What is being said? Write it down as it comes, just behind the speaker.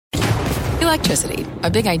Electricity, a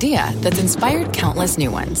big idea that's inspired countless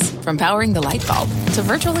new ones. From powering the light bulb to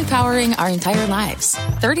virtually powering our entire lives.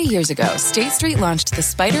 30 years ago, State Street launched the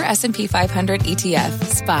SPDR S&P 500 ETF,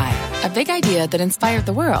 SPY. A big idea that inspired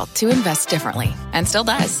the world to invest differently. And still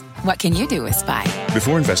does. What can you do with SPY?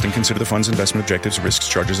 Before investing, consider the fund's investment objectives, risks,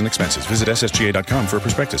 charges, and expenses. Visit ssga.com for a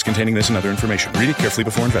prospectus containing this and other information. Read it carefully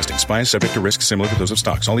before investing. SPY is subject to risks similar to those of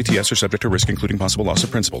stocks. All ETFs are subject to risk, including possible loss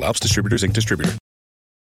of principal. Alps Distributors, Inc. Distributor.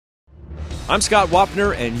 I'm Scott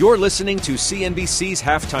Wapner, and you're listening to CNBC's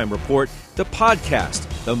Halftime Report, the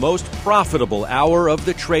podcast, the most profitable hour of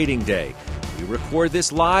the trading day. We record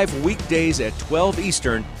this live weekdays at 12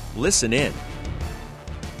 Eastern. Listen in.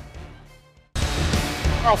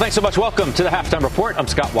 Carl, thanks so much. Welcome to the Halftime Report. I'm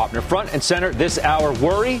Scott Wapner. Front and center this hour,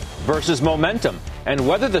 worry versus momentum, and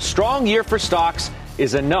whether the strong year for stocks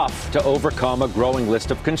is enough to overcome a growing list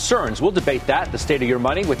of concerns. We'll debate that, the state of your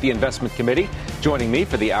money, with the investment committee. Joining me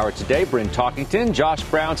for the hour today, Bryn Talkington, Josh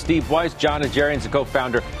Brown, Steve Weiss, John Najarian's the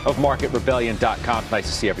co-founder of MarketRebellion.com. Nice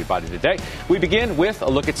to see everybody today. We begin with a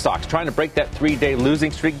look at stocks, trying to break that three-day losing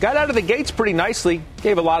streak. Got out of the gates pretty nicely,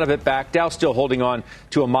 gave a lot of it back. Dow still holding on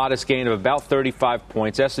to a modest gain of about 35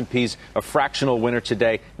 points. S&P's a fractional winner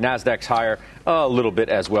today. Nasdaq's higher a little bit,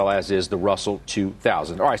 as well as is the Russell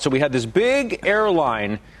 2000. All right, so we had this big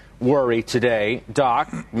airline worry today,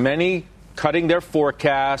 Doc. Many cutting their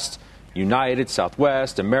forecast. United,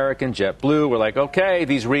 Southwest, American, JetBlue. We're like, okay,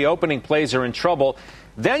 these reopening plays are in trouble.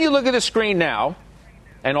 Then you look at the screen now,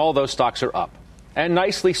 and all those stocks are up, and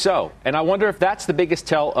nicely so. And I wonder if that's the biggest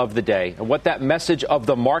tell of the day, and what that message of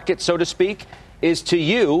the market, so to speak, is to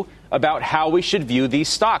you about how we should view these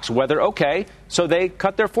stocks. Whether, okay, so they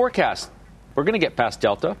cut their forecast. We're going to get past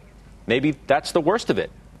Delta. Maybe that's the worst of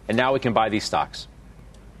it. And now we can buy these stocks.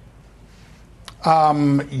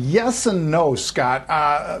 Yes and no, Scott.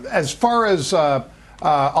 As far as,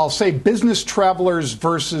 I'll say, business travelers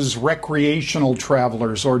versus recreational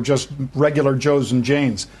travelers, or just regular Joes and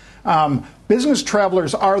Janes. Business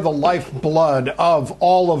travelers are the lifeblood of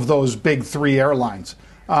all of those big three airlines,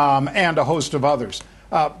 and a host of others.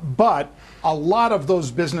 But a lot of those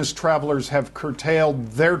business travelers have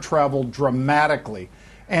curtailed their travel dramatically.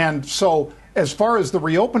 And so as far as the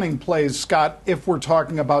reopening plays, Scott, if we're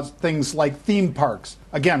talking about things like theme parks,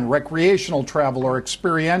 again, recreational travel or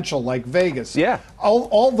experiential like Vegas,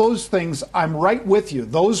 all those things, I'm right with you.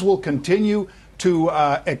 Those will continue to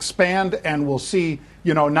expand, and we'll see,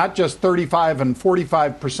 not just 35 and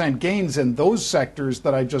 45% gains in those sectors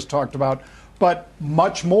that I just talked about, but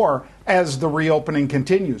much more as the reopening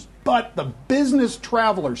continues. But the business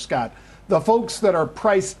traveler, Scott, the folks that are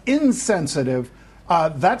price insensitive,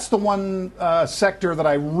 that's the one sector that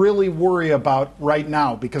I really worry about right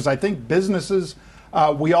now, because I think businesses,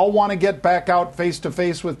 we all want to get back out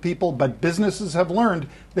face-to-face with people, but businesses have learned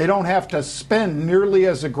they don't have to spend nearly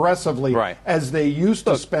as aggressively as they used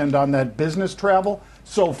to spend on that business travel.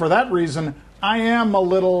 So for that reason, I am a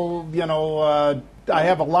little, I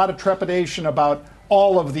have a lot of trepidation about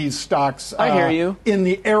all of these stocks. I hear you. In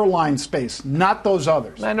the airline space, not those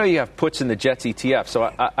others. I know you have puts in the Jets ETF,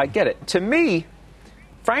 so I get it. To me,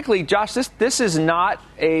 frankly, Josh, this is not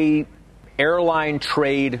a airline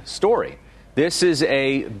trade story. This is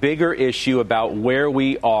a bigger issue about where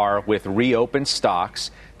we are with reopened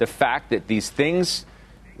stocks. The fact that these things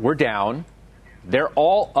were down, they're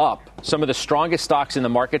all up. Some of the strongest stocks in the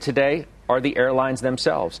market today are the airlines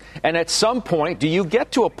themselves. And at some point, do you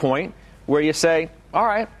get to a point where you say, all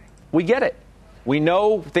right, we get it. We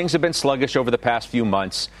know things have been sluggish over the past few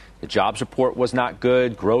months. The jobs report was not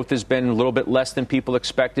good. Growth has been a little bit less than people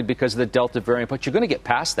expected because of the Delta variant. But you're going to get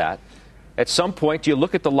past that. At some point, you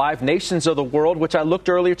look at the Live Nations of the world, which I looked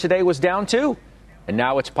earlier today was down too. And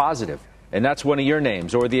now it's positive. And that's one of your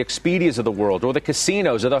names, or the Expedias of the world, or the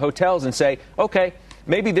casinos, or the hotels, and say, okay,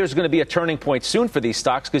 maybe there's going to be a turning point soon for these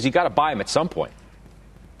stocks because you got to buy them at some point.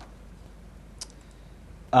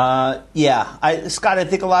 Scott, I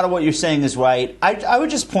think a lot of what you're saying is right. I would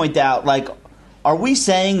just point out, are we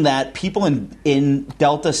saying that people in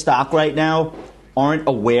Delta stock right now aren't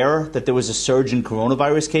aware that there was a surge in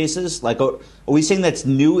coronavirus cases? Are we saying that's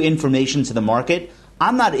new information to the market?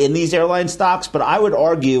 I'm not in these airline stocks, but I would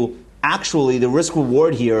argue, actually, the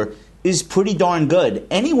risk-reward here is pretty darn good.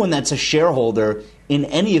 Anyone that's a shareholder in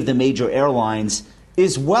any of the major airlines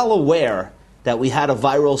is well aware that we had a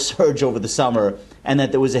viral surge over the summer and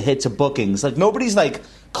that there was a hit to bookings. Nobody's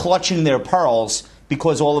clutching their pearls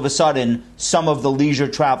because all of a sudden some of the leisure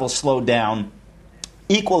travel slowed down.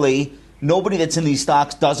 Equally, nobody that's in these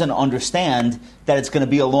stocks doesn't understand that it's going to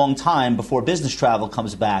be a long time before business travel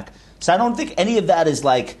comes back. So I don't think any of that is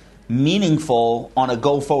meaningful on a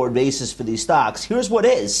go-forward basis for these stocks. Here's what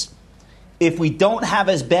is. if we don't have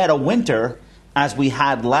as bad a winter as we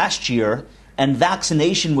had last year and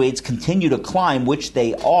vaccination rates continue to climb, which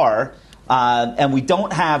they are, and we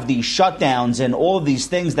don't have these shutdowns and all of these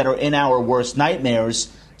things that are in our worst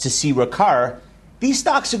nightmares to see recur, these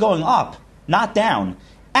stocks are going up, not down.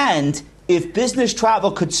 And if business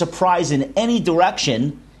travel could surprise in any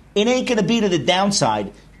direction, it ain't going to be to the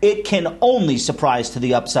downside. It can only surprise to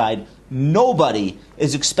the upside. Nobody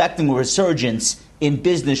is expecting a resurgence in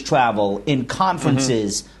business travel, in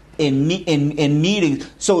conferences, in meetings.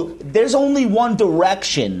 So there's only one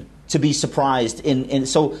direction to be surprised in.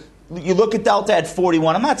 So you look at Delta at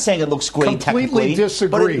 41. I'm not saying it looks great Completely technically,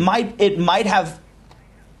 disagree. but it might have.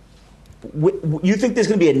 You think there's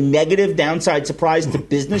going to be a negative downside surprise to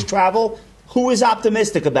business travel? Who is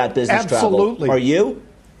optimistic about business Absolutely. travel? Are you?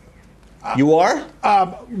 You are?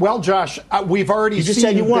 Well, Josh, we've already You just seen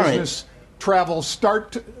said you weren't. business travel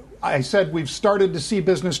start. I said we've started to see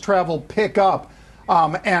business travel pick up.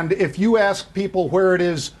 And if you ask people where it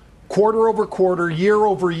is quarter over quarter, year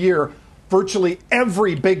over year, virtually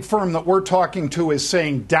every big firm that we're talking to is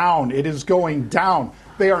saying down. It is going down.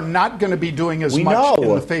 They are not going to be doing as much in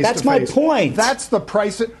the face-to-face. That's my point. That's the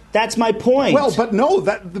price. That's my point. Well, but no,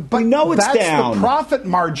 we know it's that's down. The profit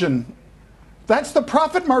margin. That's the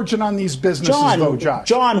profit margin on these businesses, though, Josh.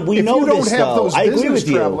 John, we if know you don't this, have though. those I agree business with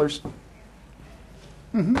you. travelers.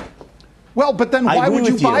 Well, but then why would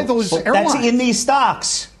you buy those airlines? That's in these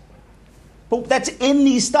stocks. But that's in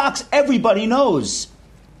these stocks. Everybody knows.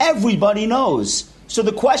 Everybody knows. So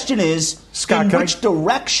the question is, Scott, in which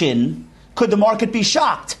direction could the market be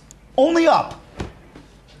shocked? Only up.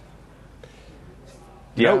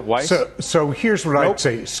 Yeah, Weiss? So here's what I'd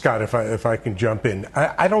say, Scott, if I can jump in.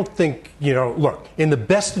 I don't think, look, in the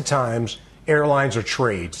best of times, airlines are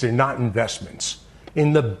trades. They're not investments.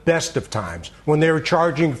 In the best of times, when they were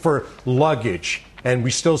charging for luggage, and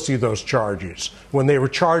we still see those charges, when they were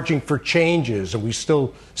charging for changes, and we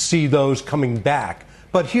still see those coming back.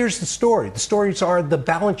 But here's the story. The stories are the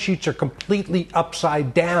balance sheets are completely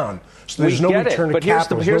upside down. So there's no return of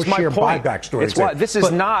capital, here's no share my point. buyback stories.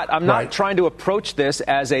 I'm not trying to approach this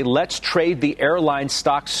as a let's trade the airline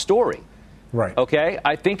stock story. Right. Okay?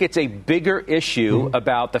 I think it's a bigger issue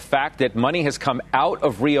about the fact that money has come out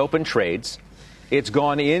of reopened trades. It's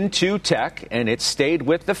gone into tech, and it's stayed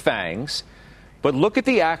with the FANGs. But look at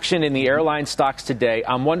the action in the airline stocks today.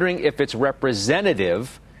 I'm wondering if it's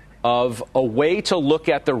representative of a way to look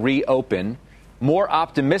at the reopen more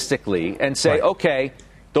optimistically and say, okay,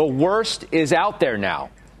 the worst is out there now.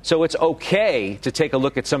 So it's okay to take a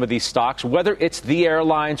look at some of these stocks, whether it's the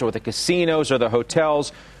airlines or the casinos or the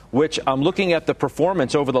hotels, which I'm looking at the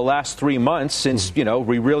performance over the last 3 months since,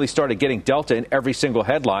 we really started getting Delta in every single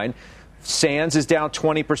headline. Sands is down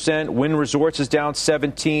 20%, Wynn Resorts is down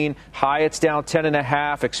 17%, Hyatt's down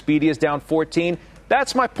 10.5%, Expedia's down 14%.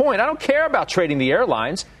 That's my point. I don't care about trading the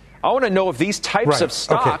airlines. I want to know if these types of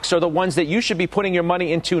stocks are the ones that you should be putting your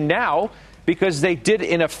money into now, because they did,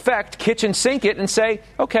 in effect, kitchen sink it and say,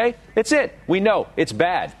 okay, it's it. We know it's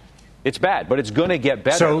bad. It's bad, but it's going to get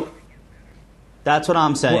better. So that's what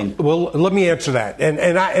I'm saying. Well, let me answer that.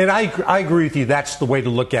 And I agree with you. That's the way to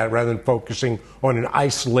look at it rather than focusing on an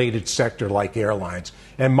isolated sector like airlines.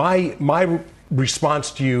 And my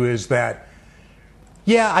response to you is that,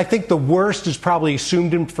 yeah, I think the worst is probably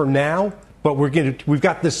assumed in for now. But we've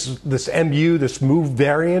got this MU, this MOVE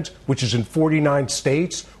variant, which is in 49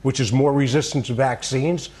 states, which is more resistant to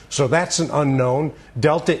vaccines. So that's an unknown.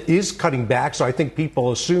 Delta is cutting back, so I think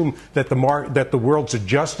people assume that the world's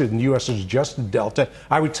adjusted and the U.S. has adjusted Delta.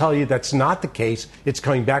 I would tell you that's not the case. It's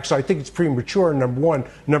coming back, so I think it's premature, number one.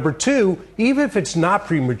 Number two, even if it's not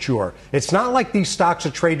premature, it's not like these stocks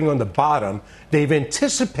are trading on the bottom. They've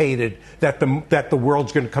anticipated that the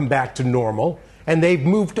world's going to come back to normal. And they've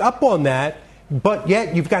moved up on that, but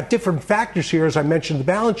yet you've got different factors here, as I mentioned, the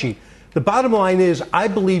balance sheet. The bottom line is I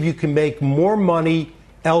believe you can make more money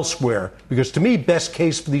elsewhere, because to me, best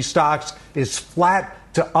case for these stocks is flat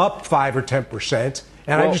to up 5 or 10%.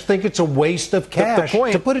 And I just think it's a waste of cash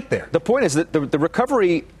to put it there. The point is that the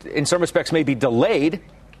recovery, in some respects, may be delayed.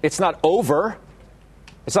 It's not over.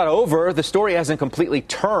 It's not over. The story hasn't completely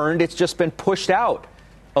turned. It's just been pushed out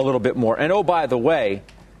a little bit more. And, oh, by the way,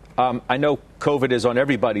 I know COVID is on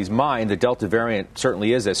everybody's mind. The Delta variant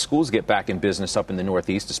certainly is, as schools get back in business up in the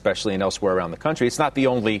Northeast, especially, and elsewhere around the country. It's not the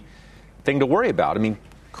only thing to worry about. I mean,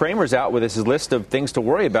 Cramer's out with his list of things to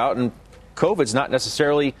worry about, and COVID's not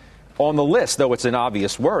necessarily on the list, though it's an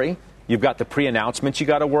obvious worry. You've got the pre-announcements you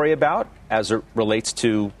got to worry about as it relates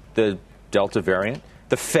to the Delta variant.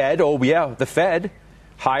 The Fed, the Fed,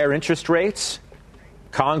 higher interest rates.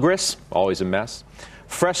 Congress, always a mess.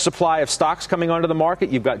 fresh supply of stocks coming onto the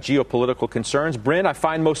market. You've got geopolitical concerns. Bryn, I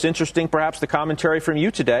find most interesting perhaps the commentary from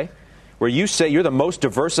you today, where you say you're the most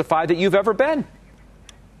diversified that you've ever been.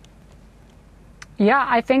 Yeah,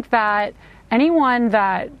 I think that anyone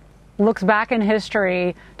that looks back in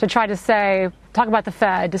history to try to talk about the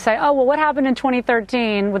Fed, to say, oh, well, what happened in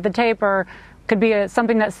 2013 with the taper could be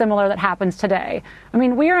something that's similar that happens today. I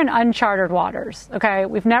mean, we are in uncharted waters, okay?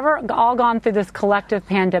 We've never all gone through this collective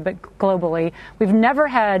pandemic globally. We've never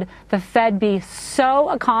had the Fed be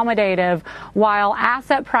so accommodative while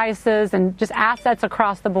asset prices and just assets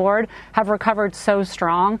across the board have recovered so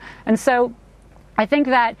strong. And so I think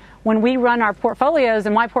that when we run our portfolios,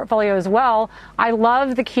 and my portfolio as well, I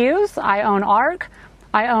love the Qs. I own ARK.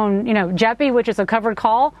 I own, JEPI, which is a covered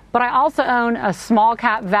call, but I also own a small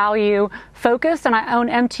cap value focus, and I own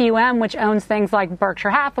MTUM, which owns things like Berkshire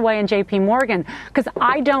Hathaway and JP Morgan, because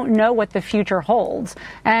I don't know what the future holds.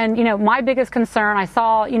 And, my biggest concern, I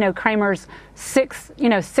saw, Cramer's six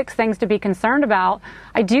things to be concerned about.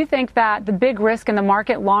 I do think that the big risk in the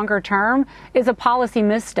market longer term is a policy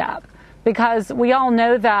misstep, because we all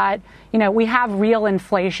know that, we have real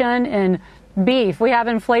inflation in beef, we have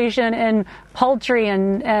inflation in poultry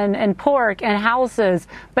and pork and houses,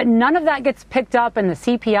 but none of that gets picked up in the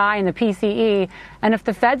CPI and the PCE. And if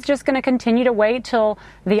the Fed's just going to continue to wait till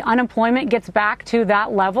the unemployment gets back to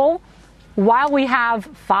that level, while we have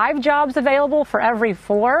 5 jobs available for every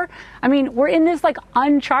 4, I mean, we're in this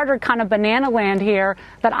uncharted kind of banana land here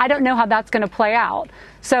that I don't know how that's going to play out.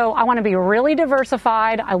 So I want to be really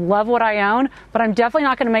diversified. I love what I own, but I'm definitely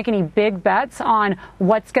not going to make any big bets on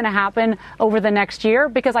what's going to happen over the next year,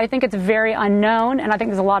 because I think it's very unknown, and I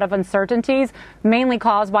think there's a lot of uncertainties, mainly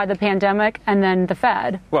caused by the pandemic and then the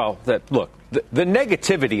Fed. Well, the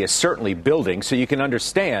negativity is certainly building, so you can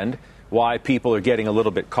understand why people are getting a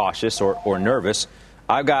little bit cautious or nervous.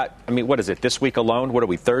 What is it, this week alone? What are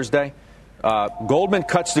we, Thursday? Goldman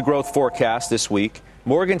cuts the growth forecast this week.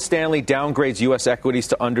 Morgan Stanley downgrades U.S. equities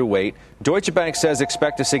to underweight. Deutsche Bank says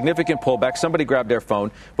expect a significant pullback. Somebody grab their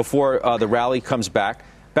phone before the rally comes back.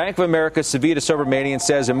 Bank of America, Savita Subramanian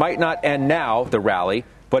says it might not end now, the rally,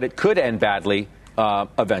 but it could end badly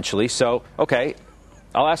eventually. So, okay,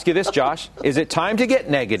 I'll ask you this, Josh. Is it time to get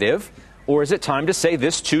negative? Or is it time to say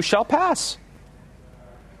this too shall pass?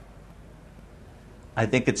 I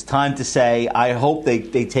think it's time to say I hope they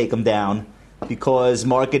take them down, because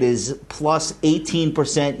market is plus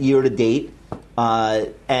 18% year to date.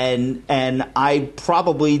 And I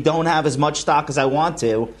probably don't have as much stock as I want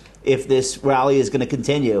to if this rally is going to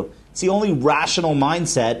continue. It's the only rational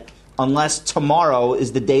mindset, unless tomorrow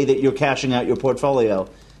is the day that you're cashing out your portfolio.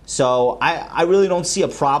 So I really don't see a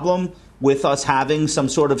problem with us having some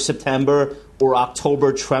sort of September or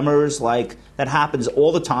October tremors. That happens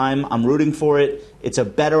all the time. I'm rooting for it. It's a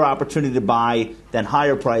better opportunity to buy than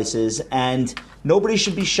higher prices, and nobody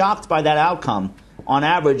should be shocked by that outcome. On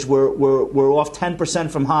average, we're off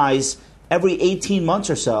 10% from highs every 18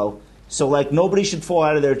 months or so. So nobody should fall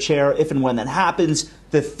out of their chair if and when that happens.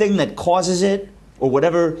 The thing that causes it, or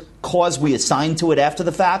whatever cause we assign to it after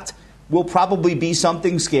the fact, will probably be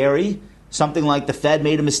something scary. Something like the Fed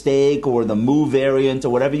made a mistake, or the Mu variant, or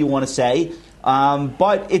whatever you want to say.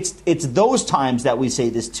 But it's those times that we say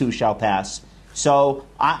this too shall pass. So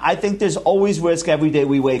I think there's always risk every day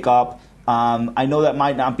we wake up. I know that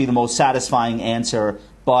might not be the most satisfying answer,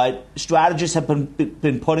 but strategists have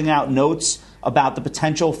been putting out notes about the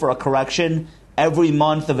potential for a correction every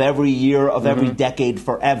month of every year of every decade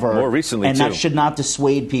forever. More recently, and that should not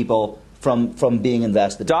dissuade people from being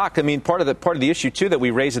invested. Doc, I mean, part of the issue, too, that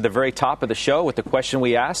we raised at the very top of the show with the question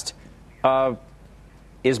we asked,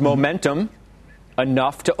 is momentum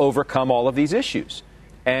enough to overcome all of these issues?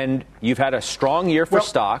 And you've had a strong year for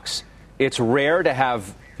stocks. It's rare to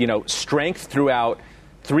have, strength throughout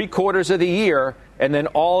 3/4 of the year, and then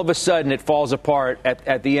all of a sudden it falls apart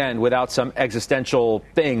at the end without some existential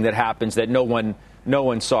thing that happens that no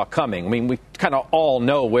one saw coming. I mean, we kind of all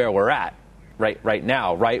know where we're at right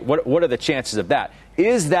now, right? What are the chances of that?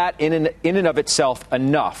 Is that in and of itself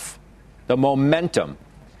enough, the momentum,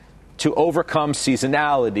 to overcome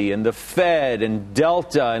seasonality and the Fed and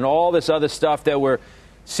Delta and all this other stuff that we're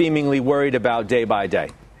seemingly worried about day by day?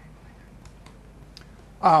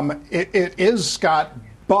 It is, Scott,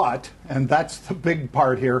 but, and that's the big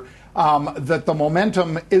part here, that the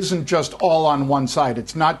momentum isn't just all on one side.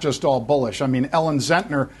 It's not just all bullish. I mean, Ellen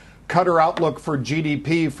Zentner cut her outlook for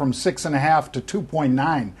GDP from 6.5 to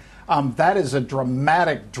 2.9. That is a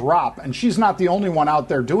dramatic drop, and she's not the only one out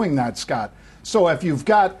there doing that, Scott. So if you've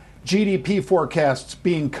got GDP forecasts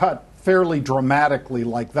being cut fairly dramatically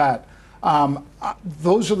like that,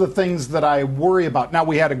 Those are the things that I worry about. Now,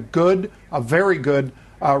 we had a very good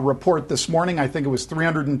report this morning. I think it was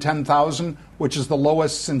 310,000, which is the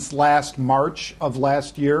lowest since last March of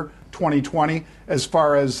last year, 2020, as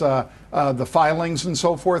far as the filings and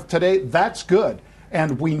so forth today. That's good.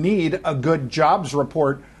 And we need a good jobs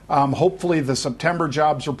report. Hopefully the September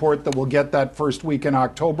jobs report that we'll get that first week in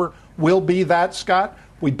October will be that, Scott.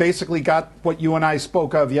 We basically got what you and I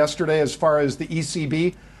spoke of yesterday as far as the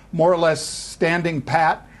ECB, more or less standing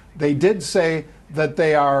pat. They did say that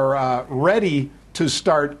they are ready to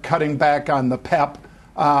start cutting back on the PEP,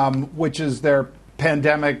 which is their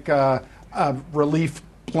pandemic relief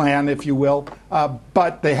plan, if you will,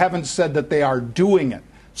 but they haven't said that they are doing it.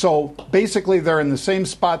 So basically they're in the same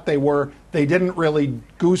spot they were. They didn't really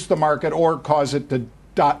goose the market or cause it to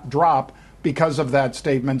drop because of that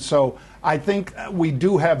statement. So I think we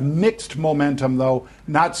do have mixed momentum, though,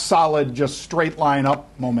 not solid, just straight line up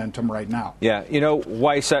momentum right now. Yeah, you know,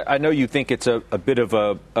 Weiss, I know you think it's a bit of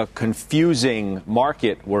a confusing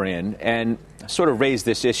market we're in, and I sort of raised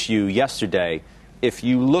this issue yesterday. If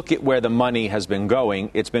you look at where the money has been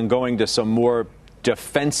going, it's been going to some more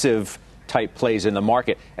defensive type plays in the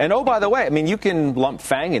market. And oh, by the way, I mean, you can lump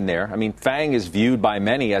FANG in there. I mean, FANG is viewed by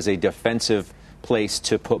many as a defensive place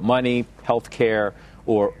to put money, healthcare,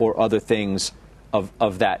 or other things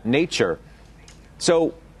of that nature.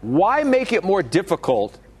 So why make it more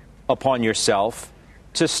difficult upon yourself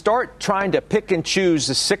to start trying to pick and choose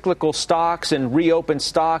the cyclical stocks and reopen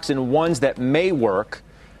stocks and ones that may work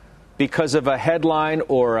because of a headline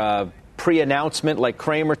or a pre-announcement like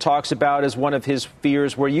Cramer talks about as one of his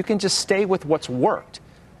fears, where you can just stay with what's worked,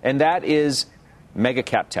 and that is mega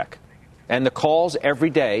cap tech. And the calls every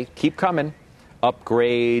day keep coming,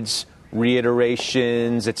 upgrades,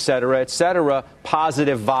 reiterations, et cetera,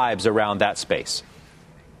 positive vibes around that space.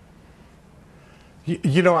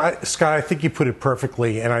 You know, Scott, I think you put it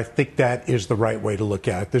perfectly, and I think that is the right way to look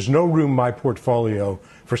at it. There's no room in my portfolio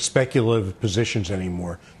for speculative positions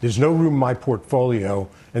anymore. There's no room in my portfolio,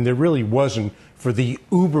 and there really wasn't, for the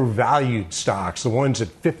uber-valued stocks, the ones at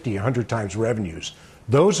 50, 100 times revenues.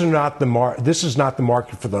 Those are not this is not the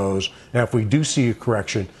market for those. And if we do see a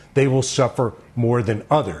correction, they will suffer more than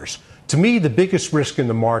others. To me, the biggest risk in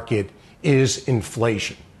the market is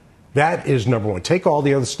inflation. That is number one. Take all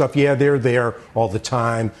the other stuff. Yeah, they're there all the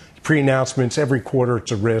time. Pre-announcements, every quarter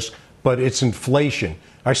it's a risk, but it's inflation.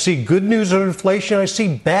 I see good news on inflation. I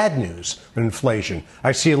see bad news on inflation.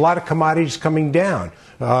 I see a lot of commodities coming down.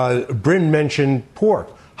 Bryn mentioned pork.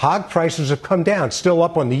 Hog prices have come down, still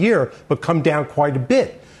up on the year, but come down quite a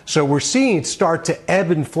bit. So we're seeing it start to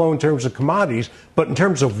ebb and flow in terms of commodities, but in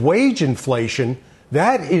terms of wage inflation,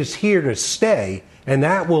 that is here to stay, and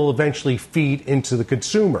that will eventually feed into the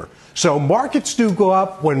consumer. So markets do go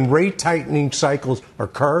up when rate tightening cycles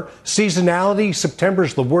occur. Seasonality, September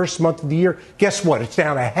is the worst month of the year. Guess what? It's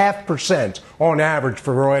down 0.5% on average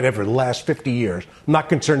for whatever, the last 50 years. I'm not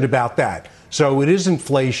concerned about that. So it is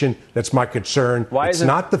inflation that's my concern. It's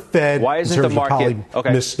not the Fed. Why isn't the market?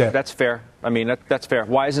 Okay, misstep. That's fair. I mean, that's fair.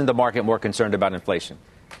 Why isn't the market more concerned about inflation?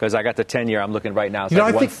 Because I got the 10-year. I'm looking right now. It's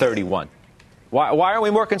like 131. Why aren't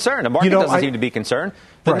we more concerned? The market doesn't seem to be concerned.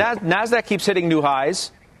 The NASDAQ keeps hitting new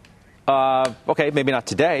highs. Okay, maybe not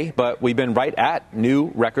today, but we've been right at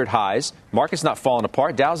new record highs. Market's not falling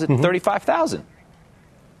apart. Dow's at 35,000.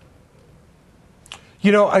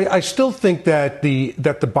 You know, I still think that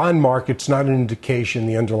the bond market's not an indication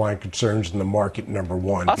the underlying concerns in the market, number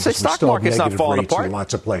one. I'll say stock market's not falling apart in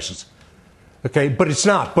lots of places. Okay, but it's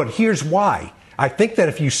not. But here's why. I think that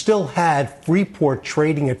if you still had Freeport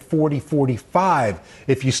trading at 40.45,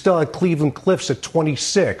 if you still had Cleveland Cliffs at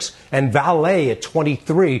 26 and Vale at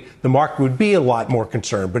 23, the market would be a lot more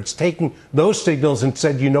concerned. But it's taking those signals and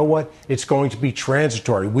said, you know what, it's going to be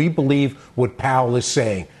transitory. We believe what Powell is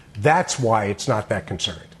saying. That's why it's not that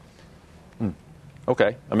concerned.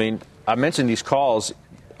 Okay. I mean, I mentioned these calls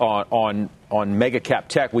on mega cap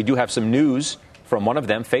tech. We do have some news from one of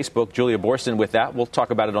them, Facebook. Julia Boorstin with that. We'll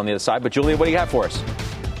talk about it on the other side. But Julia, what do you have for us?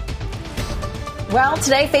 Well,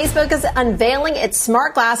 today Facebook is unveiling its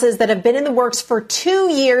smart glasses that have been in the works for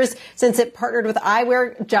 2 years since it partnered with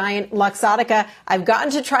eyewear giant Luxottica. I've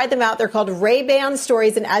gotten to try them out. They're called Ray-Ban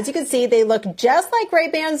Stories, and as you can see, they look just like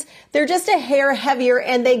Ray-Bans. They're just a hair heavier,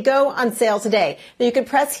 and they go on sale today. Now, you can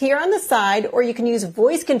press here on the side, or you can use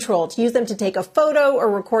voice control to use them to take a photo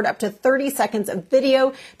or record up to 30 seconds of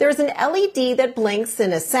video. There's an LED that blinks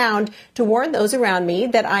and a sound to warn those around me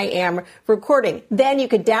that I am recording. Then you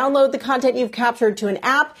could download the content you've captured captured to an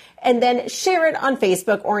app and then share it on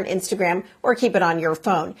Facebook or on Instagram or keep it on your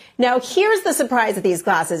phone. Now, here's the surprise of these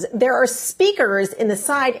glasses. There are speakers in the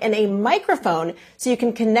side and a microphone, so you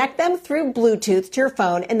can connect them through Bluetooth to your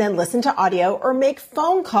phone and then listen to audio or make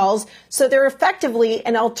phone calls. So they're effectively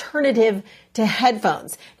an alternative to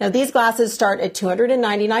headphones. Now, these glasses start at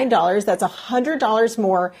 $299. That's $100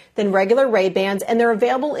 more than regular Ray-Bans, and they're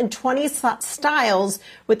available in 20 styles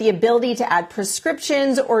with the ability to add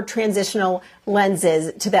prescriptions or transitional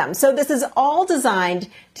lenses to them. So this is all designed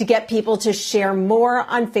to get people to share more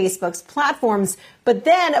on Facebook's platforms. But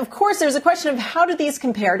then, of course, there's a question of how do these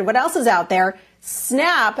compare to what else is out there?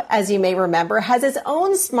 Snap, as you may remember, has its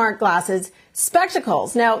own smart glasses,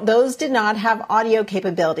 Spectacles. Now, those did not have audio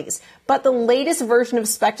capabilities, but the latest version of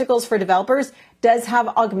Spectacles for developers does have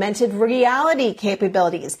augmented reality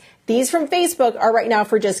capabilities. These from Facebook are right now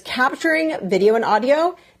for just capturing video and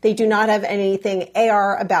audio. They do not have anything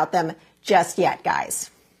AR about them just yet, guys.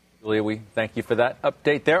 Julia, we thank you for that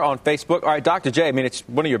update there on Facebook. All right, Dr. J, I mean, it's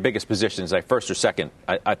one of your biggest positions, like first or second,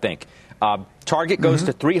 I think. Target goes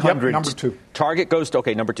to 300. Yep, number two. Target goes to,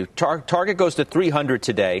 okay, number two. Target goes to 300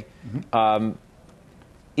 today.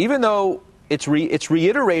 Even though it's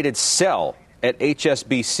reiterated sell at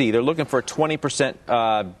HSBC, they're looking for a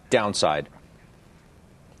 20% downside.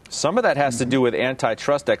 Some of that has to do with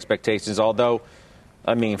antitrust expectations, although,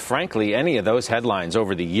 I mean, frankly, any of those headlines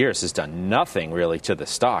over the years has done nothing really to the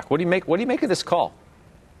stock. What do you make of this call?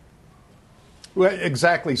 Well,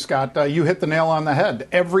 exactly, Scott. You hit the nail on the head.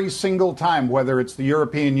 Every single time, whether it's the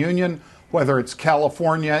European Union, whether it's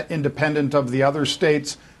California, independent of the other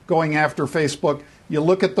states going after Facebook, you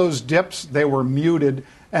look at those dips, they were muted,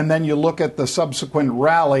 and then you look at the subsequent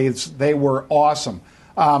rallies, they were awesome.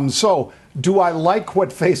 So do I like what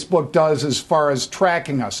Facebook does as far as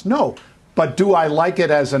tracking us? No. But do I like it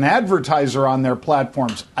as an advertiser on their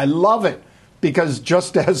platforms? I love it. Because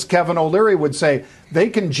just as Kevin O'Leary would say,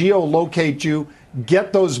 they can geolocate you,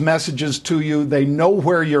 get those messages to you. They know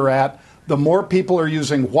where you're at. The more people are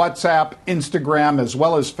using WhatsApp, Instagram, as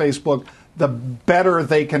well as Facebook, the better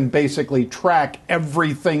they can basically track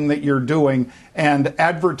everything that you're doing. And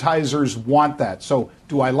advertisers want that. So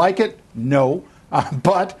do I like it? No.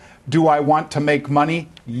 But do I want to make money?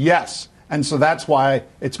 Yes. And so that's why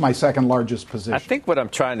it's my second largest position. I think what I'm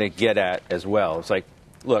trying to get at as well is like,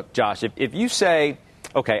 look, Josh, if you say,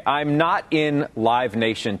 okay, I'm not in Live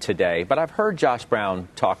Nation today, but I've heard Josh Brown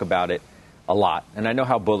talk about it a lot, and I know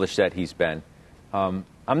how bullish that he's been. I'm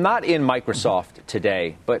not in Microsoft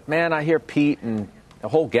today, but, man, I hear Pete and the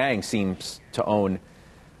whole gang seems to own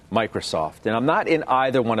Microsoft. And I'm not in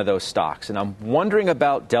either one of those stocks. And I'm wondering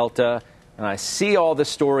about Delta, and I see all the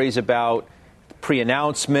stories about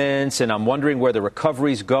pre-announcements, and I'm wondering where the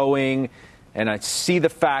recovery's going. And I see the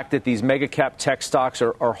fact that these mega cap tech stocks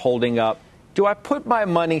are holding up. Do I put my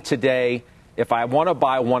money today, if I want to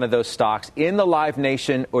buy one of those stocks, in the Live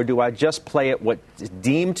Nation, or do I just play it what's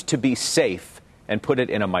deemed to be safe and put it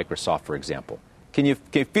in a Microsoft, for example? Can you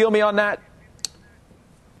feel me on that?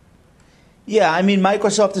 Yeah, I mean,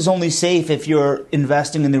 Microsoft is only safe if you're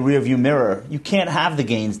investing in the rearview mirror. You can't have the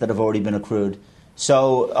gains that have already been accrued.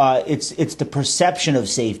 So it's the perception of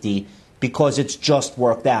safety, because it's just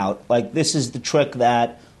worked out. Like, this is the trick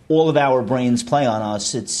that all of our brains play on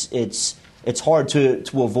us. It's hard to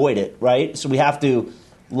avoid it, right? So we have to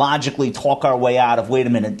logically talk our way out of, wait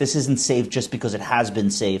a minute, this isn't safe just because it has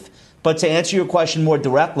been safe. But to answer your question more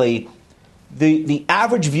directly, the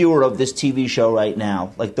average viewer of this TV show right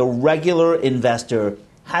now, like the regular investor,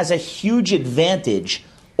 has a huge advantage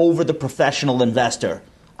over the professional investor.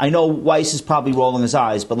 I know Weiss is probably rolling his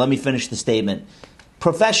eyes, but let me finish the statement.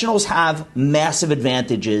 Professionals have massive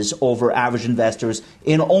advantages over average investors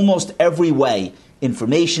in almost every way.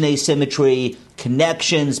 Information asymmetry,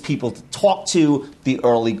 connections, people to talk to, the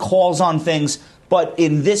early calls on things. But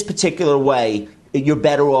in this particular way, you're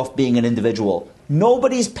better off being an individual.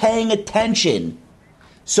 Nobody's paying attention.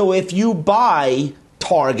 So if you buy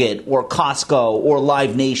Target or Costco or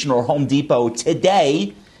Live Nation or Home Depot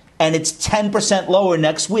today and it's 10% lower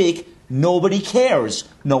next week, nobody cares.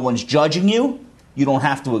 No one's judging you. You don't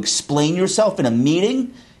have to explain yourself in a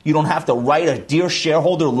meeting. You don't have to write a Dear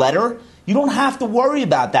Shareholder letter. You don't have to worry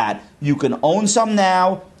about that. You can own some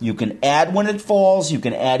now. You can add when it falls. You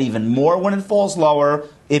can add even more when it falls lower.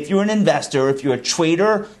 If you're an investor, if you're a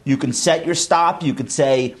trader, you can set your stop. You could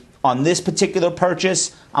say, on this particular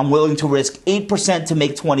purchase, I'm willing to risk 8% to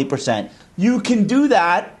make 20%. You can do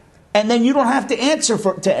that, and then you don't have to answer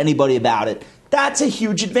to anybody about it. That's a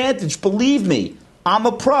huge advantage. Believe me. I'm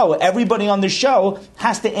a pro. Everybody on the show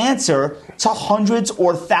has to answer to hundreds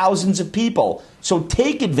or thousands of people. So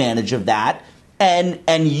take advantage of that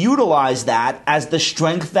and utilize that as the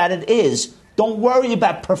strength that it is. Don't worry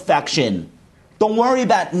about perfection. Don't worry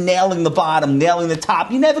about nailing the bottom, nailing the top.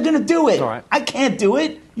 You're never going to do it. All right. I can't do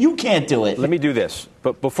it. You can't do it. Let me do this.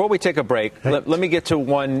 But before we take a break, let me get to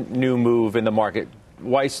one new move in the market.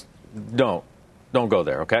 Weiss, don't go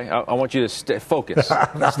there, okay? I want you to focus.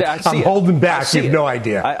 I'm holding back. You have no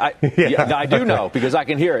idea. I do know because I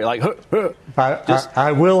can hear it. Like,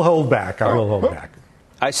 I will hold back. I will hold back.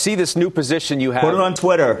 I see this new position you have. Put it on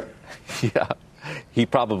Twitter. Yeah, he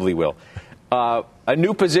probably will. A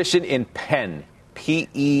new position in Penn.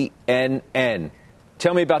 PENN.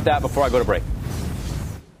 Tell me about that before I go to break.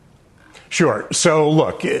 Sure. So,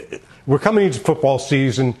 look, we're coming into football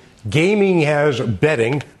season.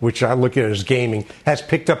 Betting, which I look at as gaming, has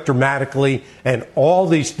picked up dramatically. And all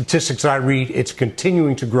these statistics I read, it's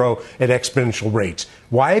continuing to grow at exponential rates.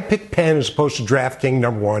 Why I picked Penn as opposed to DraftKings,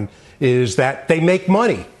 number one, is that they make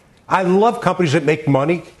money. I love companies that make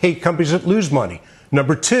money, hate companies that lose money.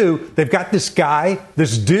 Number two, they've got this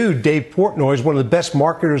dude, Dave Portnoy, is one of the best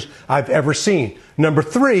marketers I've ever seen. Number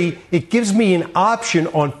three, it gives me an option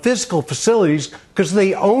on physical facilities because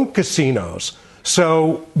they own casinos.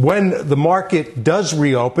 So when the market does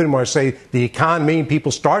reopen, when I say the economy and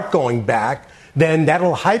people start going back, then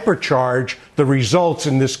that'll hypercharge the results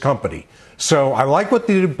in this company. So I like what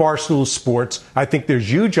they did at Barstool Sports. I think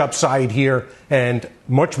there's huge upside here and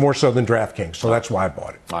much more so than DraftKings. So that's why I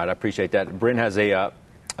bought it. All right, I appreciate that. Bryn has a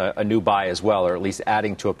new buy as well, or at least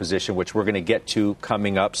adding to a position, which we're going to get to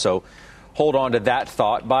coming up. So hold on to that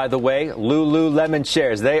thought. By the way, Lululemon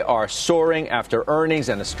shares, they are soaring after earnings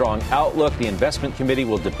and a strong outlook. The investment committee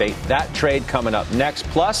will debate that trade coming up next.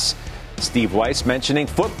 Plus, Steve Weiss mentioning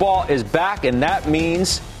football is back, and that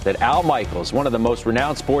means that Al Michaels, one of the most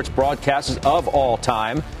renowned sports broadcasters of all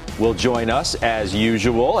time, will join us as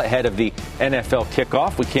usual ahead of the NFL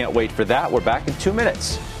kickoff. We can't wait for that. We're back in 2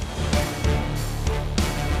 minutes.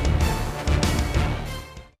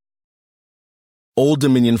 Old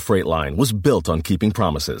Dominion Freight Line was built on keeping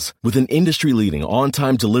promises. With an industry-leading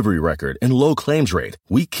on-time delivery record and low claims rate,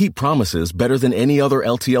 we keep promises better than any other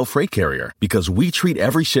LTL freight carrier because we treat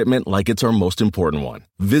every shipment like it's our most important one.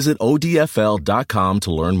 Visit odfl.com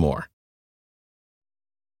to learn more.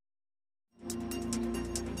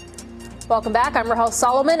 Welcome back. I'm Rahel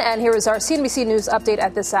Solomon, and here is our CNBC News update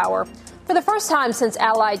at this hour. For the first time since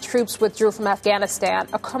Allied troops withdrew from Afghanistan,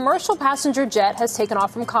 a commercial passenger jet has taken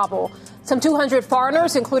off from Kabul. Some 200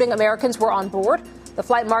 foreigners, including Americans, were on board. The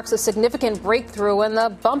flight marks a significant breakthrough in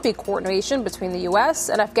the bumpy coordination between the U.S.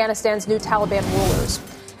 and Afghanistan's new Taliban rulers.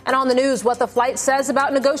 And on the news, what the flight says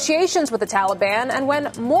about negotiations with the Taliban and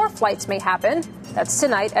when more flights may happen. That's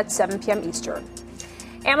tonight at 7 p.m. Eastern.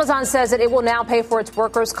 Amazon says that it will now pay for its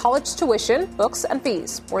workers' college tuition, books, and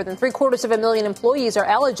fees. More than 750,000 employees are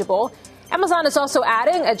eligible. Amazon is also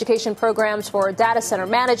adding education programs for data center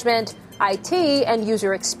management, IT, and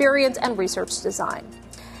user experience and research design.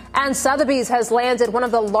 And Sotheby's has landed one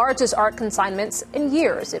of the largest art consignments in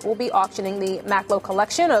years. It will be auctioning the Macklowe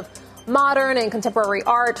collection of modern and contemporary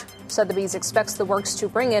art. Sotheby's expects the works to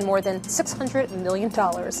bring in more than $600 million.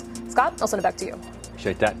 Scott, I'll send it back to you.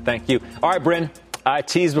 Appreciate that. Thank you. All right, Bryn. I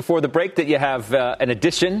teased before the break that you have an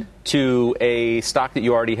addition to a stock that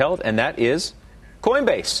you already held, and that is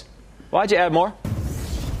Coinbase. Why'd you add more?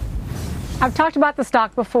 I've talked about the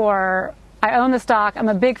stock before. I own the stock. I'm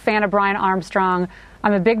a big fan of Brian Armstrong.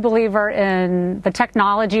 I'm a big believer in the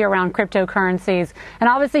technology around cryptocurrencies. And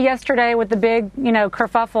obviously yesterday with the big,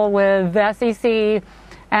 kerfuffle with the SEC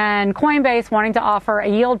and Coinbase wanting to offer a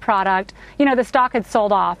yield product, the stock had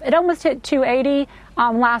sold off. It almost hit 280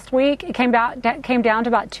 last week. It came down to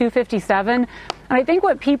about 257. And I think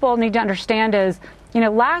what people need to understand is,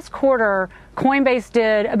 last quarter, Coinbase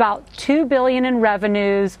did about $2 billion in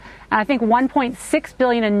revenues and I think $1.6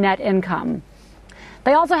 billion in net income.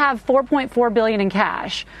 They also have $4.4 billion in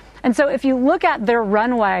cash. And so if you look at their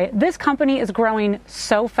runway, this company is growing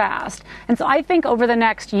so fast. And so I think over the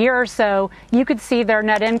next year or so, you could see their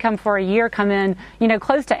net income for a year come in,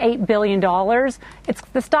 close to $8 billion.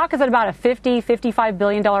 The stock is at about a $55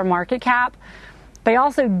 billion market cap. They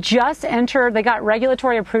also they got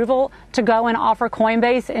regulatory approval to go and offer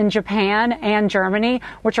Coinbase in Japan and Germany,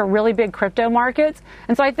 which are really big crypto markets.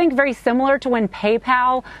 And so I think very similar to when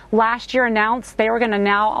PayPal last year announced they were going to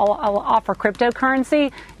now offer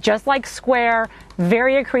cryptocurrency, just like Square,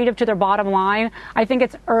 very accretive to their bottom line. I think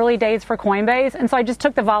it's early days for Coinbase. And so I just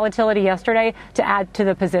took the volatility yesterday to add to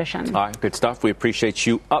the position. All right, good stuff. We appreciate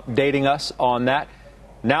you updating us on that.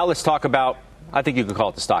 Now let's talk about, I think you could call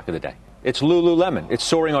it the stock of the day. It's Lululemon. It's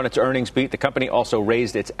soaring on its earnings beat. The company also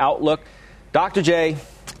raised its outlook. Dr. J,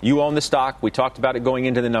 you own the stock. We talked about it going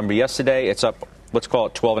into the number yesterday. It's up, let's call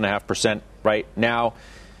it 12.5% right now.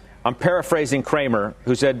 I'm paraphrasing Cramer,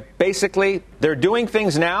 who said, basically, they're doing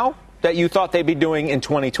things now that you thought they'd be doing in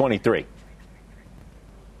 2023.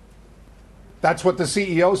 That's what the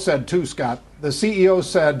CEO said, too, Scott. The CEO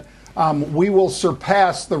said, we will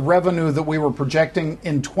surpass the revenue that we were projecting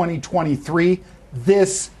in 2023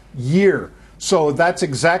 this year. So that's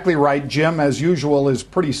exactly right. Jim, as usual, is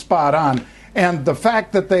pretty spot on. And the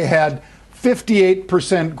fact that they had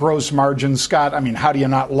 58% gross margin, Scott, I mean, how do you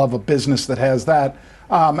not love a business that has that?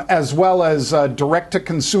 As well as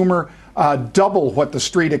direct-to-consumer, double what the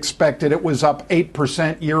street expected. It was up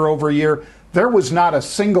 8% year over year. There was not a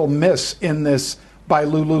single miss in this by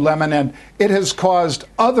Lululemon, and it has caused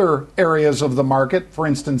other areas of the market, for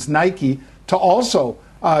instance, Nike, to also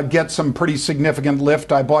get some pretty significant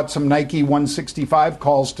lift. I bought some Nike 165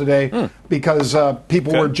 calls today because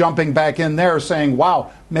people were jumping back in there saying,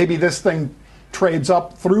 wow, maybe this thing trades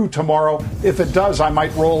up through tomorrow. If it does, I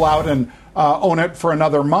might roll out and own it for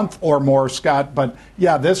another month or more, Scott. But,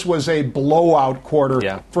 yeah, this was a blowout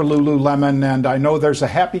quarter for Lululemon, and I know there's a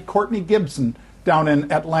happy Courtney Gibson down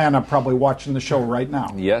in Atlanta probably watching the show right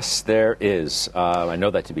now. Yes, there is. I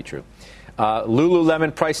know that to be true.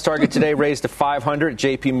 Lululemon price target today raised to 500 at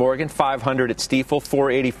JP Morgan, 500 at Stifel,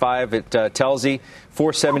 485 at Telsey,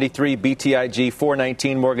 473 BTIG,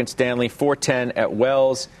 419 Morgan Stanley, 410 at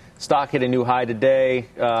Wells. Stock hit a new high today.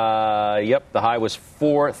 The high was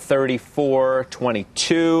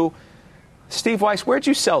 434.22. Steve Weiss, where'd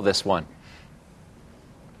you sell this one?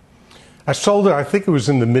 I sold it, I think it was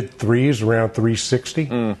in the mid-threes, around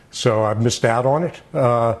 360. So I missed out on it.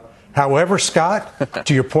 However, Scott,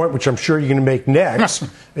 to your point, which I'm sure you're going to make next,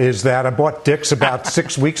 is that I bought Dick's about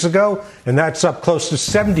 6 weeks ago, and that's up close to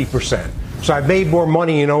 70%. So I've made more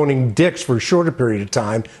money in owning Dick's for a shorter period of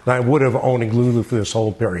time than I would have owning Lulu for this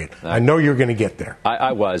whole period. I know you're going to get there.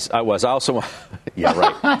 I was. I also, yeah,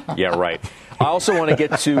 right. Yeah, right. I also want to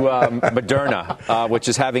get to Moderna, which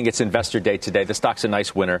is having its investor day today. The stock's a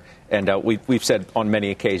nice winner, and we've said on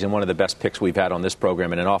many occasions one of the best picks we've had on this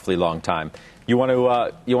program in an awfully long time. You want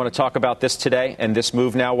to talk about this today and this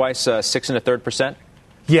move now, Weiss? 6 1/3%.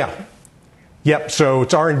 Yeah. Yep. So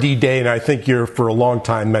it's R&D day, and I think you're for a long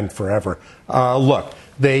time meant forever. Look,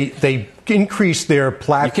 they increased their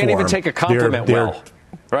platform. You can't even take a compliment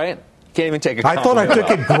right? Can't even take a compliment. I thought I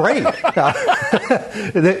took it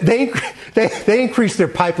great. They increased their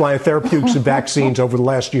pipeline of therapeutics and vaccines over the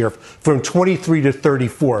last year from 23 to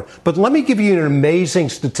 34. But let me give you an amazing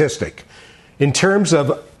statistic. In terms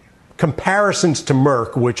of comparisons to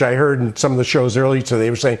Merck, which I heard in some of the shows earlier today, they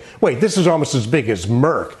were saying, wait, this is almost as big as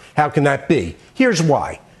Merck. How can that be? Here's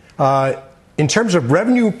why. In terms of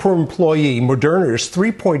revenue per employee, Moderna is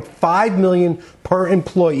 $3.5 million per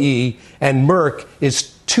employee, and Merck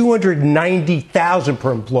is $290,000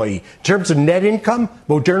 per employee. In terms of net income,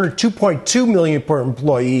 Moderna $2.2 million per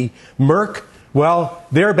employee. Merck, well,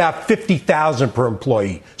 they're about $50,000 per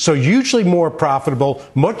employee. So hugely more profitable,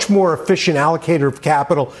 much more efficient allocator of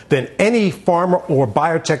capital than any pharma or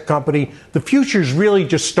biotech company. The future is really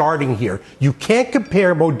just starting here. You can't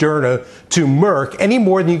compare Moderna to Merck any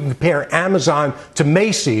more than you can compare Amazon to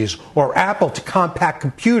Macy's or Apple to Compaq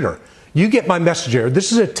Computer. You get my message here.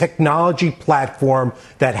 This is a technology platform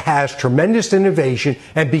that has tremendous innovation,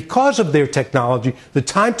 and because of their technology, the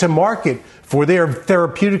time to market for their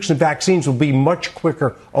therapeutics and vaccines will be much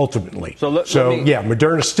quicker ultimately.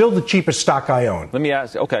 Moderna is still the cheapest stock I own. Let me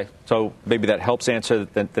ask, okay, so maybe that helps answer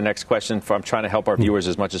the next question. I'm trying to help our viewers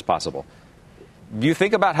as much as possible. Do you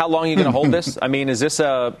think about how long you're going to hold this? I mean, is this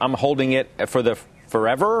I'm holding it for the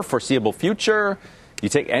forever, foreseeable future? Do you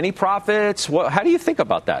take any profits? How do you think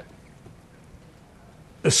about that?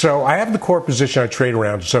 So I have the core position I trade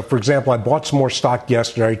around. So, for example, I bought some more stock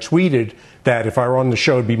yesterday. I tweeted that if I were on the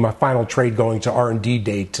show, it would be my final trade going to R&D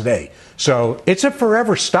day today. So it's a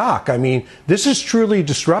forever stock. I mean, this is truly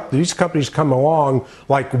disruptive. These companies come along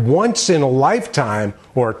like once in a lifetime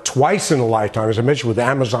or twice in a lifetime, as I mentioned with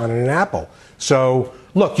Amazon and Apple. So,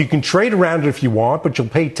 look, you can trade around it if you want, but you'll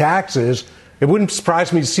pay taxes. It wouldn't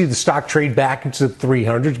surprise me to see the stock trade back into the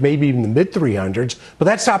 300s, maybe even the mid-300s. But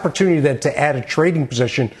that's the opportunity then to add a trading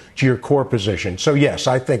position to your core position. So, yes,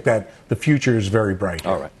 I think that the future is very bright.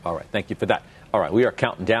 All right. Thank you for that. All right, we are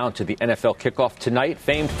counting down to the NFL kickoff tonight.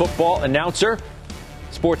 Famed football announcer,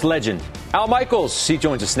 sports legend Al Michaels. He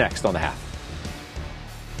joins us next on The Half.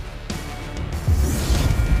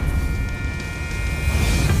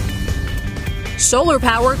 Solar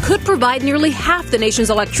power could provide nearly half the nation's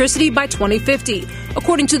electricity by 2050,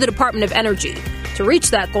 according to the Department of Energy. To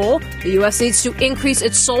reach that goal, the U.S. needs to increase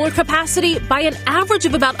its solar capacity by an average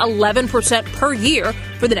of about 11% per year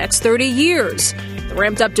for the next 30 years. The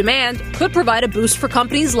ramped-up demand could provide a boost for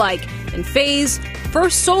companies like Enphase,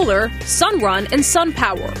 First Solar, Sunrun, and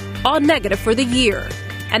SunPower, all negative for the year.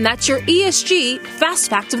 And that's your ESG Fast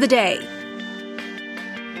Fact of the Day.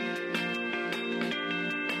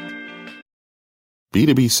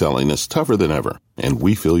 B2B selling is tougher than ever, and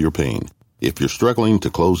we feel your pain. If you're struggling to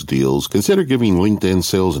close deals, consider giving LinkedIn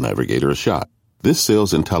Sales Navigator a shot. This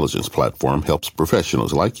sales intelligence platform helps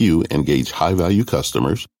professionals like you engage high-value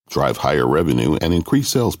customers, drive higher revenue, and increase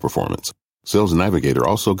sales performance. Sales Navigator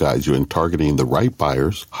also guides you in targeting the right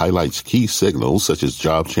buyers, highlights key signals such as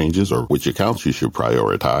job changes or which accounts you should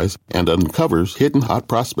prioritize, and uncovers hidden hot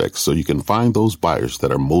prospects so you can find those buyers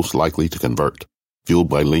that are most likely to convert. Fueled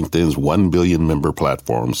by LinkedIn's 1 billion member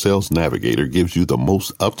platform, Sales Navigator gives you the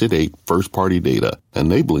most up-to-date first-party data,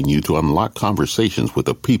 enabling you to unlock conversations with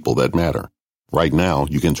the people that matter. Right now,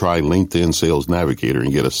 you can try LinkedIn Sales Navigator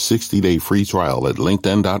and get a 60-day free trial at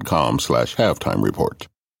linkedin.com/halftime report.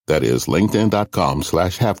 That is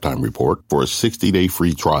linkedin.com/halftime report for a 60-day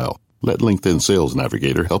free trial. Let LinkedIn Sales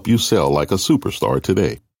Navigator help you sell like a superstar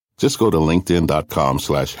today. Just go to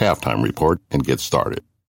linkedin.com/halftime report and get started.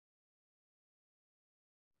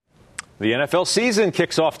 The NFL season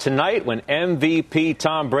kicks off tonight when MVP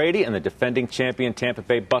Tom Brady and the defending champion Tampa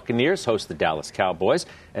Bay Buccaneers host the Dallas Cowboys.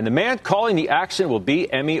 And the man calling the action will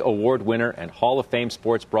be Emmy Award winner and Hall of Fame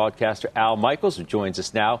sports broadcaster Al Michaels, who joins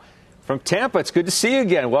us now from Tampa. It's good to see you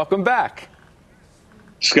again. Welcome back.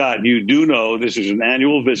 Scott, you do know this is an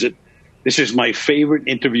annual visit. This is my favorite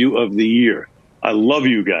interview of the year. I love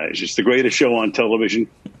you guys. It's the greatest show on television.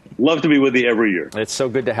 Love to be with you every year. It's so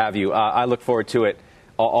good to have you. I look forward to it.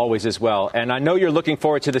 Always as well. And I know you're looking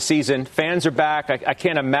forward to the season. Fans are back. I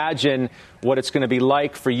can't imagine what it's going to be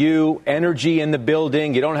like for you. Energy in the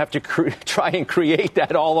building. You don't have to try and create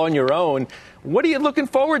that all on your own. What are you looking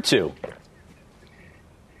forward to?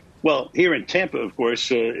 Well, here in Tampa, of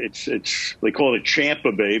course, it's they call it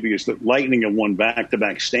Champa Bay because the Lightning have won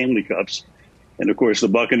back-to-back Stanley Cups. And, of course, the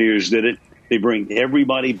Buccaneers did it. They bring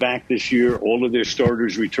everybody back this year. All of their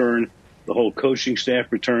starters return. The whole coaching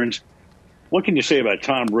staff returns. What can you say about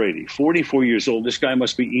Tom Brady? 44 years old. This guy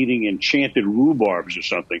must be eating enchanted rhubarbs or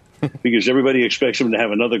something because everybody expects him to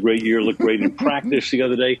have another great year, look great in practice the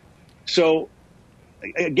other day. So,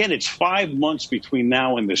 again, it's 5 months between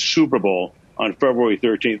now and the Super Bowl on February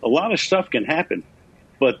 13th. A lot of stuff can happen,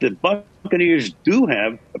 but the Buccaneers do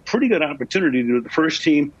have a pretty good opportunity to be the first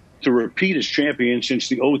team to repeat as champion since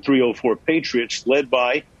the 03-04 Patriots, led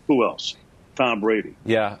by who else? Tom Brady.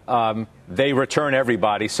 Yeah, they return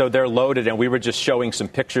everybody, so they're loaded. And we were just showing some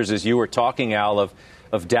pictures as you were talking, Al,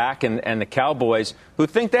 of Dak and the Cowboys, who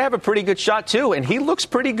think they have a pretty good shot, too. And he looks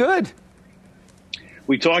pretty good.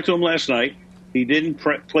 We talked to him last night. He didn't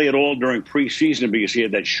play at all during preseason because he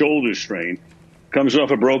had that shoulder strain. Comes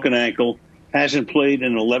off a broken ankle. Hasn't played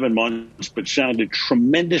in 11 months, but sounded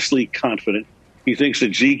tremendously confident. He thinks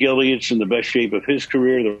that Zeke Elliott's in the best shape of his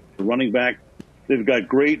career, the running back. They've got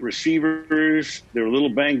great receivers. They're a little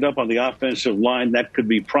banged up on the offensive line. That could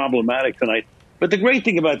be problematic tonight. But the great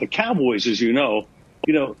thing about the Cowboys, as you know,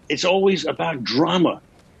 it's always about drama.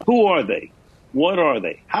 Who are they? What are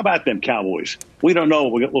they? How about them Cowboys? We don't know.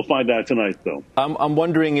 We'll find out tonight, though. I'm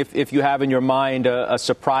wondering if you have in your mind a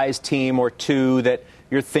surprise team or two that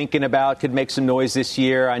you're thinking about could make some noise this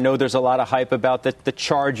year. I know there's a lot of hype about the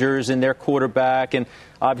Chargers and their quarterback, and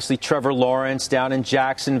obviously Trevor Lawrence down in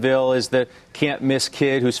Jacksonville is the can't-miss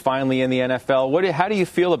kid who's finally in the NFL. How do you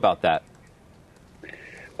feel about that?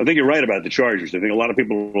 I think you're right about the Chargers. I think a lot of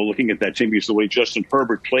people are looking at that team because the way Justin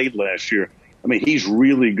Herbert played last year. I mean, he's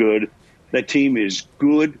really good. That team is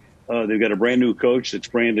good. They've got a brand-new coach. That's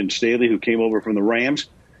Brandon Staley, who came over from the Rams.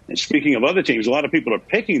 And speaking of other teams, a lot of people are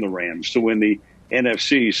picking the Rams to win the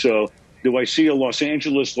NFC. So do I see a Los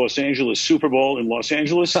Angeles Super Bowl in Los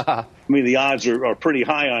Angeles? I mean, the odds are pretty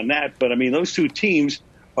high on that. But, I mean, those two teams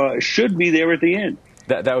should be there at the end.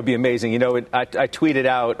 That would be amazing. I tweeted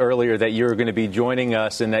out earlier that you were going to be joining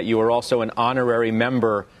us and that you were also an honorary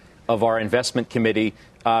member of our investment committee.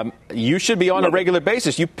 You should be on a regular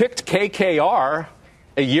basis. You picked KKR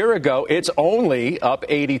a year ago. It's only up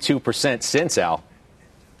 82% since, Al.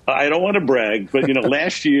 I don't want to brag, but,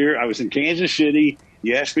 last year I was in Kansas City.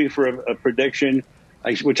 You asked me for a prediction,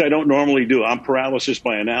 which I don't normally do. I'm paralysis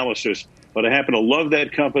by analysis, but I happen to love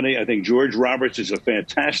that company. I think George Roberts is a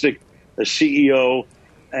fantastic CEO,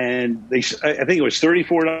 and I think it was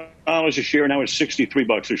 $34 a share. Now it's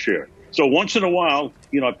 $63 a share. So once in a while,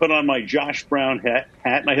 I put on my Josh Brown hat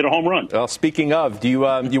and I hit a home run. Well, speaking of, do you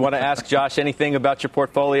want to ask Josh anything about your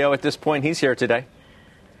portfolio at this point? He's here today.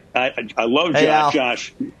 I love Josh.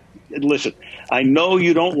 Josh, listen, I know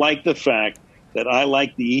you don't like the fact that I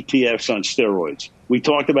like the ETFs on steroids. We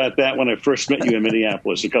talked about that when I first met you in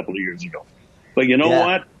Minneapolis a couple of years ago. But you know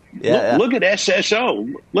what? Look at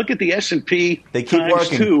SSO. Look at the S&P they keep times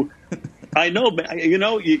working. 2. I know, but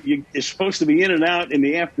it's supposed to be in and out in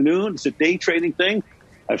the afternoon. It's a day trading thing.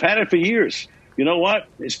 I've had it for years. You know what?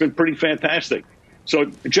 It's been pretty fantastic. So,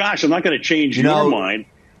 Josh, I'm not going to change your mind,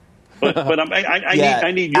 but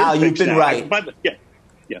I need your Al, picks you've been now. right.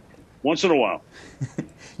 Yeah. Once in a while.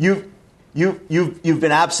 You've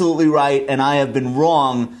been absolutely right, and I have been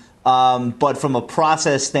wrong. But from a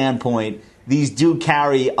process standpoint, these do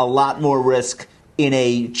carry a lot more risk in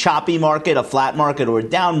a choppy market, a flat market, or a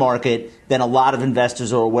down market than a lot of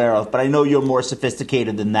investors are aware of. But I know you're more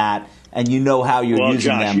sophisticated than that, and you know how you're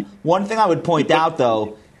using them. One thing I would point out,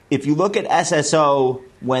 though, if you look at SSO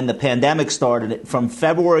when the pandemic started, from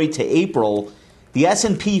February to April, the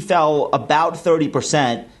S&P fell about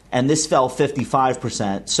 30%, and this fell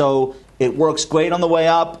 55%. So it works great on the way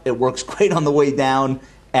up. It works great on the way down.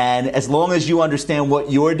 And as long as you understand what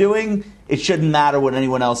you're doing, it shouldn't matter what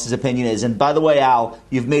anyone else's opinion is. And by the way, Al,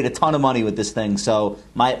 you've made a ton of money with this thing, so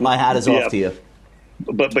my hat is off to you.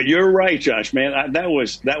 But you're right, Josh, man. That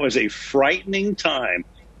was a frightening time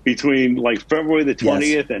between like February the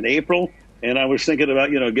 20th and April. And I was thinking about,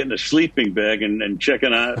 getting a sleeping bag and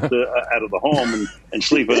checking out out of the home and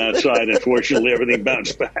sleeping outside. Unfortunately, everything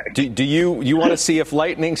bounced back. Do you want to see if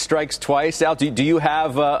lightning strikes twice, Al? Do you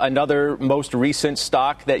have another most recent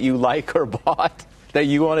stock that you like or bought that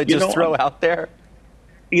you want to just throw out there?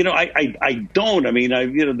 I don't. I mean,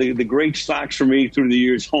 the great stocks for me through the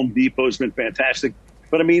years, Home Depot's been fantastic.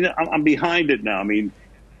 But I mean, I'm behind it now. I mean,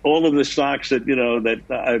 all of the stocks that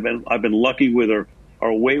that I've been lucky with are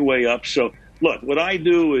way up. So look, what I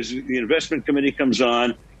do is the investment committee comes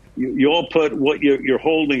on. You all put what your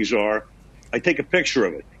holdings are. I take a picture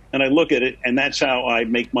of it and I look at it, and that's how I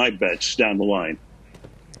make my bets down the line.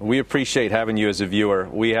 We appreciate having you as a viewer.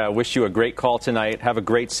 We wish you a great call tonight. Have a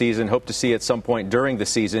great season. Hope to see you at some point during the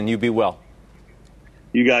season. You be well.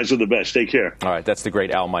 You guys are the best. Take care. All right. That's the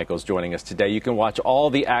great Al Michaels joining us today. You can watch all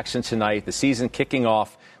the action tonight. The season kicking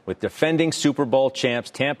off with defending Super Bowl champs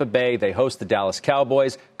Tampa Bay. They host the Dallas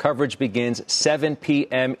Cowboys. Coverage begins 7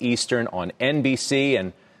 p.m. Eastern on NBC.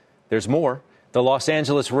 And there's more. The Los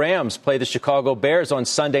Angeles Rams play the Chicago Bears on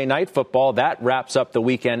Sunday Night Football. That wraps up the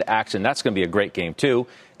weekend action. That's going to be a great game, too.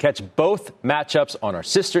 Catch both matchups on our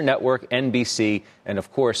sister network, NBC. And,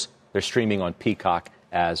 of course, they're streaming on Peacock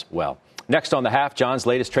as well. Next on The Half, John's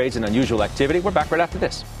latest trades and unusual activity. We're back right after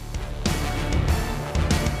this.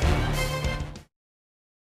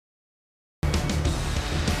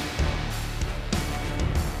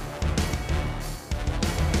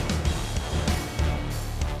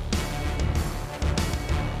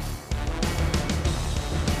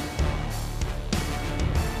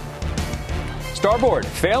 Starboard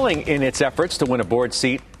failing in its efforts to win a board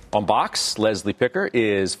seat on Box. Leslie Picker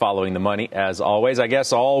is following the money, as always. I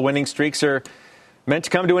guess all winning streaks are meant to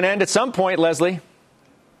come to an end at some point, Leslie.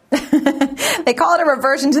 They call it a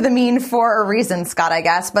reversion to the mean for a reason, Scott, I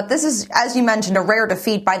guess. But this is, as you mentioned, a rare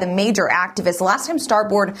defeat by the major activists. The last time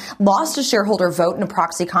Starboard lost a shareholder vote in a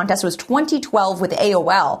proxy contest was 2012 with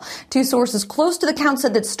AOL. Two sources close to the count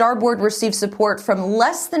said that Starboard received support from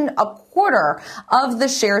less than a quarter of the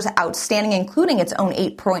shares outstanding, including its own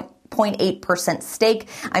 8.8% stake.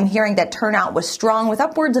 I'm hearing that turnout was strong, with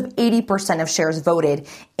upwards of 80% of shares voted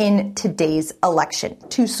in today's election.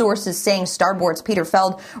 Two sources saying Starboard's Peter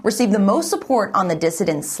Feld received the most support on the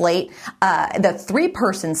dissident slate, the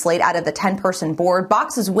 3-person slate out of the 10-person board.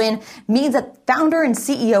 Box's win means that founder and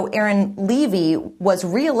CEO Aaron Levy was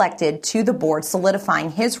reelected to the board, solidifying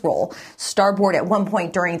his role. Starboard at one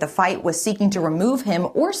point during the fight was seeking to remove him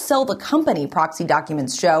or sell the company, proxy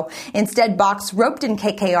documents show. Instead, Box roped in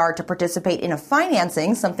KKR to participate in a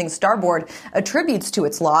financing, something Starboard attributes to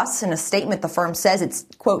its loss. In a statement, the firm says it's,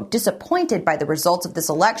 quote, disappointed by the results of this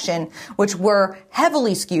election, which were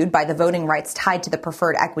heavily skewed by the voting rights tied to the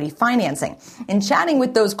preferred equity financing. In chatting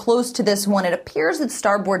with those close to this one, it appears that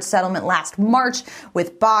Starboard's settlement last March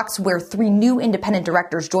with Box, where 3 new independent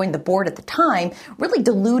directors joined the board at the time, really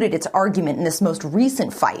diluted its argument in this most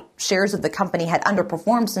recent fight. Shares of the company had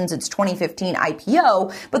underperformed since its 2015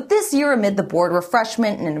 IPO, but this year, amid the board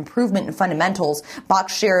refreshment and an improvement in fundamentals,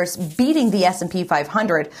 Box shares beating the S&P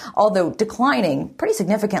 500, although declining pretty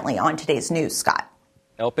significantly on today's news, Scott.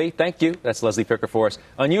 LP, thank you. That's Leslie Picker for us.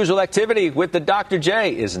 Unusual activity with the Dr.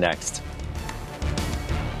 J is next.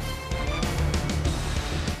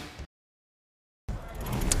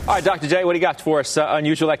 All right, Dr. J, what do you got for us?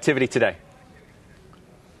 Unusual activity today.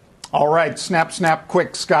 All right, snap,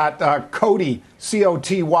 quick, Scott. Coty,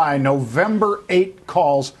 C-O-T-Y, November 8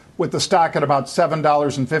 calls with the stock at about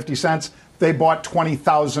 $7.50. They bought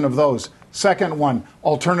 20,000 of those. Second one,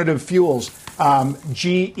 alternative fuels,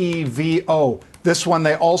 GEVO. This one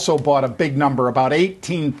they also bought a big number, about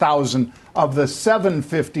 18,000 of the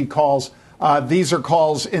 750 calls. These are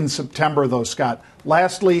calls in September, though, Scott.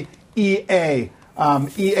 Lastly, EA.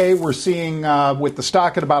 EA, we're seeing with the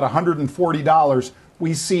stock at about $140.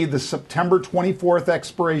 We see the September 24th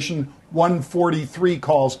expiration, 143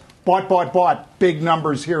 calls. Bought. Big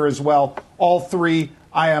numbers here as well. All three,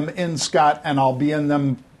 I am in, Scott, and I'll be in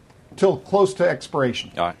them till close to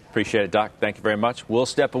expiration. All right. Appreciate it, Doc. Thank you very much. We'll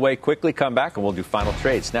step away quickly, come back, and we'll do final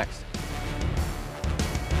trades next.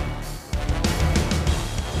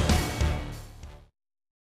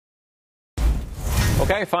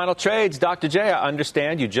 Okay, final trades. Dr. J, I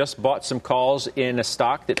understand you just bought some calls in a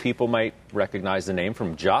stock that people might recognize the name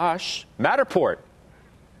from. Josh, Matterport.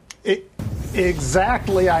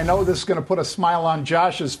 Exactly. I know this is going to put a smile on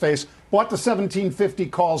Josh's face. Bought the 1750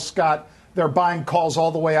 calls, Scott. They're buying calls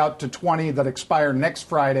all the way out to 20 that expire next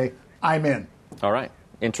Friday. I'm in. All right.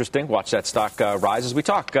 Interesting. Watch that stock rise as we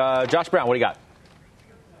talk. Josh Brown, what do you got?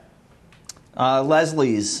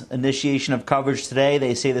 Leslie's initiation of coverage today.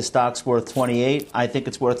 They say the stock's worth 28. I think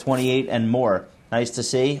it's worth 28 and more. Nice to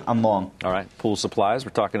see. I'm long. All right. Pool supplies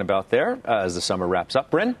we're talking about there as the summer wraps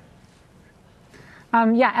up. Bryn?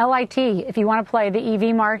 LIT. If you want to play the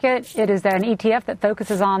EV market, it is an ETF that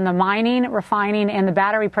focuses on the mining, refining, and the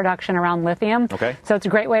battery production around lithium. Okay. So it's a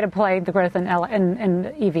great way to play the growth in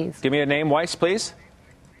EVs. Give me a name, Weiss, please.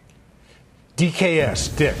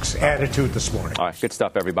 DKS, Dix, added to it this morning. All right, good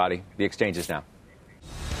stuff, everybody. The exchanges now.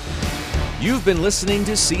 You've been listening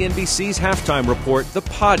to CNBC's Halftime Report, the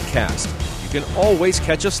podcast. You can always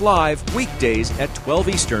catch us live weekdays at 12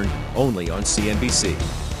 Eastern, only on CNBC.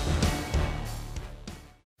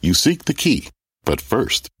 You seek the key, but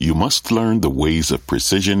first, you must learn the ways of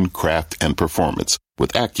precision, craft, and performance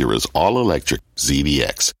with Acura's all-electric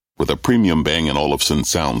ZDX. With a premium Bang & Olufsen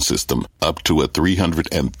sound system up to a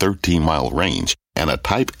 313-mile range and a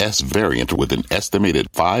Type S variant with an estimated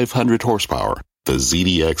 500 horsepower, the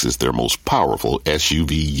ZDX is their most powerful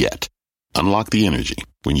SUV yet. Unlock the energy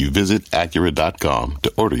when you visit Acura.com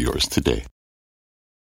to order yours today.